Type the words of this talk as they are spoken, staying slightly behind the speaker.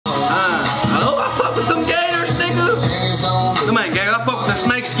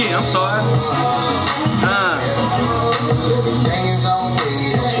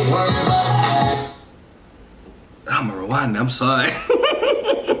I'm sorry.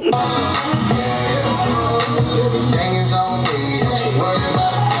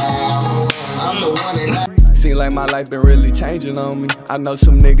 Seem like my life been really changing on me. I know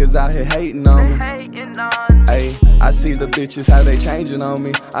some niggas out here hating on me. Ayy, I see the bitches how they changing on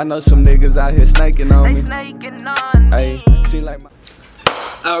me. I know some niggas out here snaking on me. Ayy, seem like my...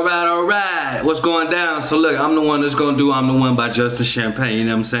 Alright, what's going down? So look, I'm the one that's gonna do I'm the One by Justin Champagne, you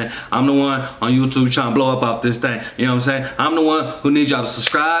know what I'm saying? I'm the one on YouTube trying to blow up off this thing, you know what I'm saying? I'm the one who needs y'all to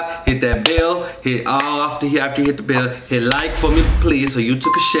subscribe, hit that bell, hit all after you hit the bell, hit like for me please, so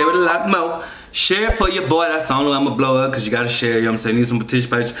YouTube can share it a lot more. Share for your boy, that's the only way I'm gonna blow up, because you gotta share, you know what I'm saying? Need some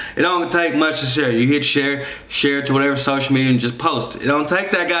participation. It don't take much to share. You hit share it to whatever social media and just post it. It don't take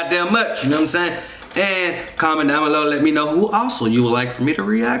that goddamn much, you know what I'm saying? And comment down below, let me know who also you would like for me to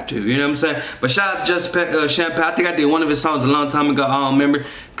react to, you know what I'm saying? But shout out to Justin Champagne. I think I did one of his songs a long time ago, I don't remember,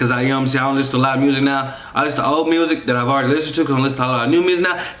 because you know what I'm saying, I don't listen to a lot of music now. I listen to old music that I've already listened to, because I listen to a lot of new music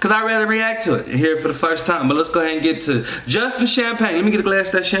now, because I'd rather react to it and hear it for the first time. But let's go ahead and get to Justin Champagne. Let me get a glass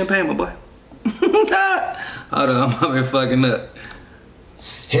of that champagne, my boy. Hold on, I'm over here fucking up.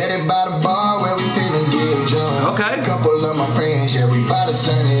 Headed by the bar where we finna get drunk. Okay. A couple of my friends, yeah, we bout to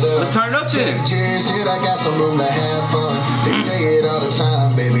turn it up. Let's turn it up then. Cheers, hit, I got some room to have fun. They say it all the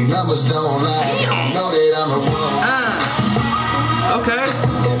time, baby, numbers don't lie. Damn. Know that I'm the one. Okay.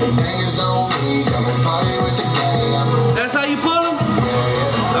 Everything is on me, come and party with the gang. I'm the one. That's how you pull them?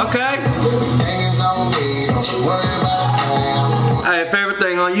 Yeah. Okay. Everything is on me, don't you worry about a thing. I'm the one. Hey, if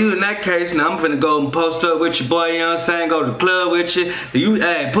everything on you in that case, now I'm finna go and post up with your boy, you know what I'm saying? Go to the club with you.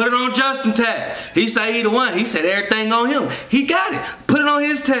 Hey, put it on Justin tag. He say he the one. He said everything on him. He got it. Put it on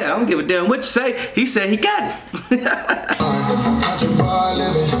his tag. I don't give a damn what you say. He said he got it. Country bar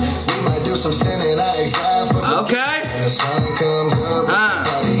living, we might do some sinning. I exile for the Okay. when the sun comes up,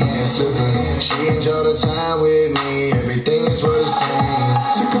 party and sipping. She enjoy the time with me. Everything is worth the same.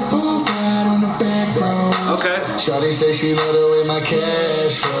 Took a full ride on the back road. Okay. Shawty say she love the way my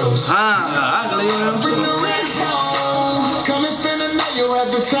cash flows. I believe him. Bring the racks home. Come and spend the night. You'll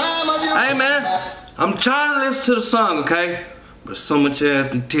have the time of your life. Hey man, I'm trying to listen to the song, okay? But so much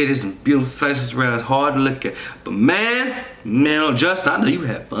ass and titties and beautiful faces around, it's hard to look at. But man, Justin, I know you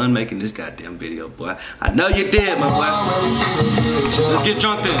had fun making this goddamn video, boy. I know you did, my boy. Let's get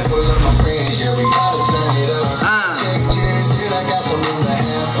drunk then.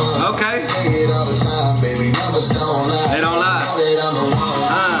 Okay. They don't lie.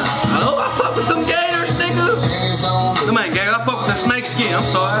 Oh, I fuck with them gators, nigga. Them ain't gators, I fuck with the snake skin, I'm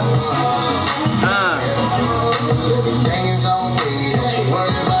sorry.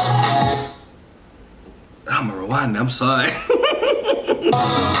 I'm gonna rewind it, I'm sorry. I'm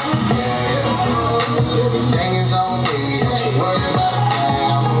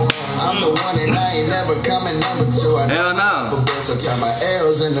the one and I ain't never coming number two. Hell no. So turn my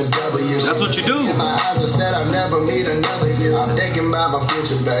L's into W's. That's what you do. My eyes are set, I'll never meet another you. I'm thinking about my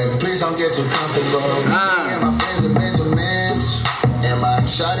future, baby. Please don't get too comfortable. Me and my friends have been to men's. And my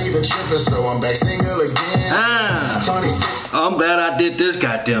shot even tripping, so I'm back single again. 26. Oh, I'm glad I did this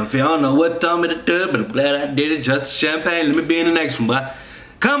goddamn film. I don't know what told me to do, but I'm glad I did it. Justin Champagne, let me be in the next one, boy.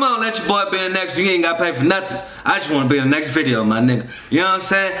 Come on, let your boy be in the next one. You ain't got to pay for nothing. I just want to be in the next video, my nigga. You know what I'm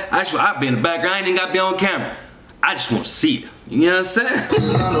saying? I'll be in the background. I ain't even got to be on camera. I just want to see it. You know what I'm saying? Put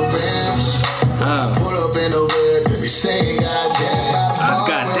up in the red, baby, say goddamn.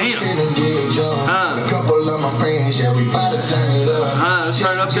 Goddamn. A couple of my friends, yeah, we bout to turn it up. Let's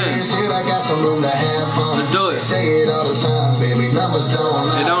turn it up then. I got some room to have fun. Let's do it. Say it all the time, baby, numbers don't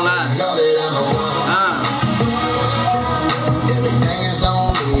lie. They don't lie. Know that I'm the one. Everything is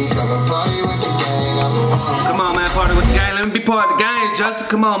on me, come and party with the gang, I'm the one. Come on, man, party with the gang. Let me be part of the gang, Justin.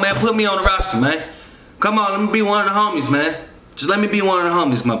 Come on, man, put me on the roster, man. Come on, let me be one of the homies, man. Just let me be one of the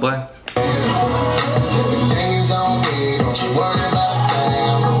homies, my boy. Everything is on me, don't you worry about a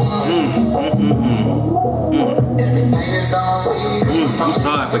thing, I'm the one. Everything is on me. I'm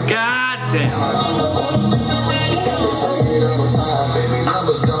sorry, but goddamn. Say it all the time, baby,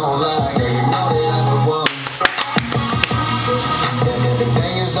 numbers don't lie. Yeah, you know that I'm the one.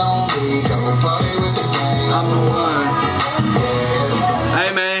 Everything is on me, come and party with the gang, I'm the one. Hey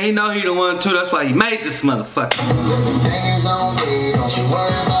man, he know he the one too. That's why he made this motherfucker. Everything is on me, don't you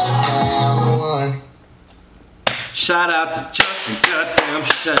worry about a thing, I'm the one. Shout out to Justin goddamn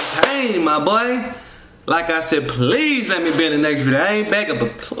Champagne, my boy. Like I said, please let me be in the next video. I ain't begging,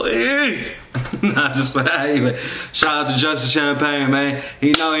 but please. Nah, just for that. Shout out to Justin Champagne, man.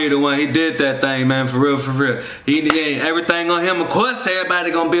 He know he the one. He did that thing, man. For real, for real. He did everything on him. Of course, everybody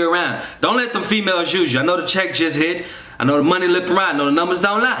gonna be around. Don't let them females use you. I know the check just hit. I know the money looking right. I know the numbers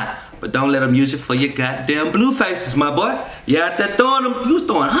don't lie. but don't let them use you for your goddamn blue faces, my boy. You out there throwing them, you was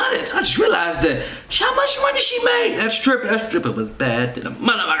throwing hundreds. I just realized that. How much money she made? That stripper was bad than a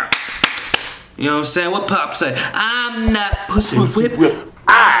motherfucker. You know what I'm saying? What Pop say? I'm not pussy whip.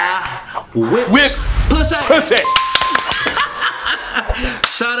 I whip pussy.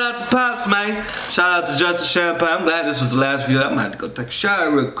 Shout out to Pops, man. Shout out to Justin Champagne. I'm glad this was the last video. I'm gonna have to go take a shower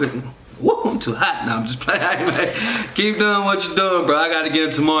real quick. Woo, I'm too hot now. I'm just playing. Hey, man, keep doing what you're doing, bro. I gotta get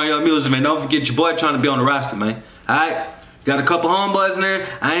into more of your music, man. Don't forget your boy trying to be on the roster, man. Alright? Got a couple homeboys in there.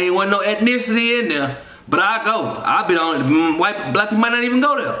 I ain't want no ethnicity in there. But I go. I'll be on it. Black people might not even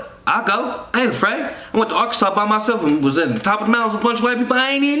go there. I'll go. I ain't afraid. I went to Arkansas by myself and was at the top of the mountains with a bunch of white people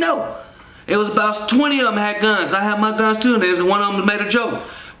I ain't even know. It was about 20 of them had guns. I had my guns too, and one of them made a joke.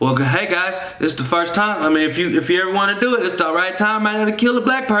 Well, hey guys, this is the first time. I mean, if you ever want to do it, it's the right time right now to kill a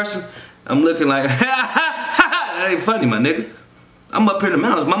black person. I'm looking like, that ain't funny, my nigga. I'm up here in the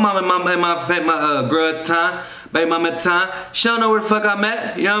mountains. My mom and my girl at the time, baby mom at the time, she don't know where the fuck I'm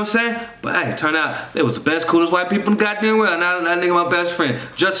at, you know what I'm saying? But hey, turned out they was the best, coolest white people in the goddamn world. Now that nigga my best friend.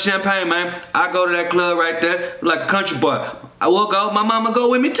 Justin Champagne, man. I go to that club right there like a country boy. I will go, my mama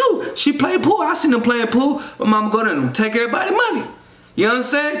go with me too. She play pool, I seen them playing pool. My mama go there and take everybody money. You know what I'm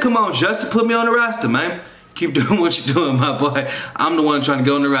saying? Come on, Justin, put me on the roster, man. Keep doing what you're doing, my boy. I'm the one trying to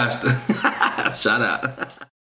go on the roster. Shout out.